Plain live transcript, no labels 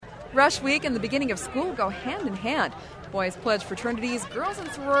Rush Week and the beginning of school go hand in hand. Boys pledge fraternities, girls in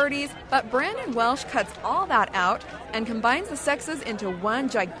sororities, but Brandon Welsh cuts all that out and combines the sexes into one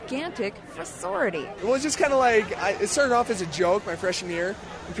gigantic frasority. Well, it's just kind of like, it started off as a joke my freshman year,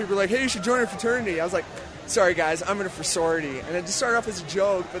 and people were like, hey, you should join a fraternity. I was like, sorry guys, I'm in a frasority. And it just started off as a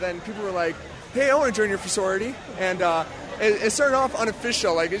joke, but then people were like, hey, I want to join your frasority. And it started off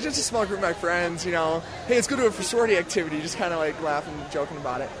unofficial, like it's just a small group of my friends, you know, hey, let's go to a frasority activity, just kind of like laughing and joking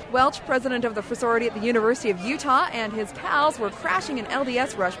about it. Welch, president of the frasority at the University of Utah, and his pals were crashing an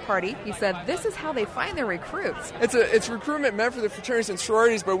LDS rush party. He said this is how they find their recruits. It's recruitment meant for the fraternities and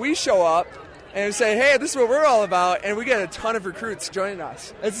sororities, but we show up and say, hey, this is what we're all about, and we get a ton of recruits joining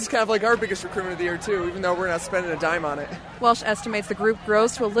us. This is kind of like our biggest recruitment of the year, too, even though we're not spending a dime on it. Welsh estimates the group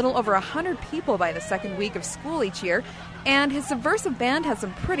grows to a little over 100 people by the second week of school each year, and his subversive band has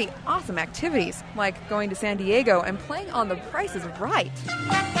some pretty awesome activities, like going to San Diego and playing on The Price is Right.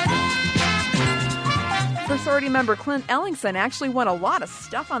 Frasority member Clint Ellingson actually won a lot of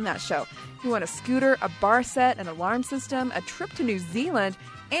stuff on that show. He won a scooter, a bar set, an alarm system, a trip to New Zealand,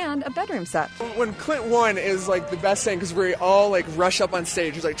 and a bedroom set. When Clint won, it was like the best thing because we all like rush up on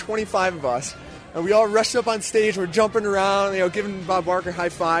stage. There's like 25 of us, and we all rushed up on stage. We're jumping around, you know, giving Bob Barker a high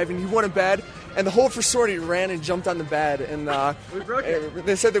five, and he won a bed. And the whole frasority ran and jumped on the bed, and we broke it.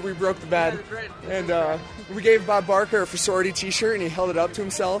 They said that we broke the bed. And we gave Bob Barker a frasority T-shirt, and he held it up to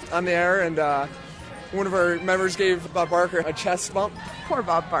himself on the air. And one of our members gave Bob Barker a chest bump. Poor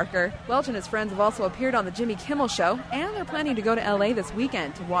Bob Barker. Welch and his friends have also appeared on the Jimmy Kimmel Show, and they're planning to go to LA this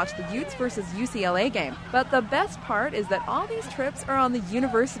weekend to watch the Utes versus UCLA game. But the best part is that all these trips are on the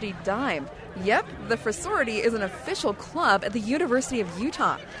university dime. Yep, the frasority is an official club at the University of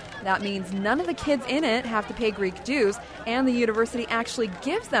Utah. That means none of the kids in it have to pay Greek dues, and the university actually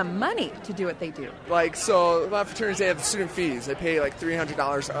gives them money to do what they do. Like, so a lot of fraternities, they have the student fees. They pay like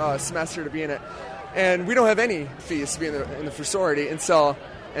 $300 a semester to be in it. And we don't have any fees to be in the frasority, and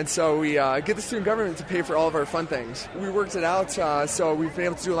so we get the student government to pay for all of our fun things. We worked it out, so we've been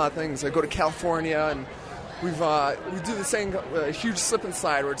able to do a lot of things. Like go to California, and we do this thing, a huge slip and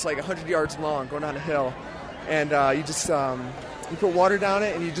slide where it's like 100 yards long, going down a hill, and you just you put water down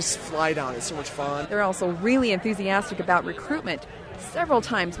it and you just fly down. It's so much fun. They're also really enthusiastic about recruitment. Several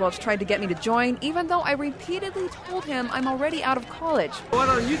times Welch tried to get me to join, even though I repeatedly told him I'm already out of college. Why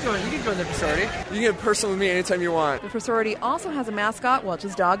don't you join? You can join the frasority. You can get personal with me anytime you want. The frasority also has a mascot,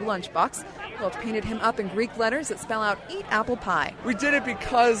 Welch's dog, Lunchbox. Welch painted him up in Greek letters that spell out "Eat Apple Pie." We did it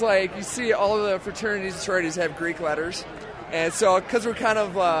because, like, you see all of the fraternities and sororities have Greek letters. And so, because we're kind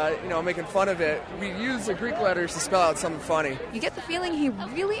of, making fun of it, we use the Greek letters to spell out something funny. You get the feeling he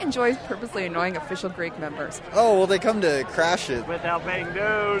really enjoys purposely annoying official Greek members. Oh, well, they come to crash it. Without paying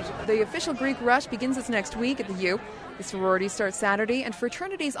dues. The official Greek rush begins this next week at the U. The sorority starts Saturday and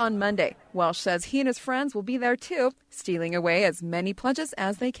fraternities on Monday. Welsh says he and his friends will be there too, stealing away as many pledges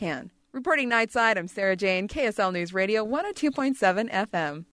as they can. Reporting Nightside, I'm Sarah Jane, KSL News Radio 102.7 FM.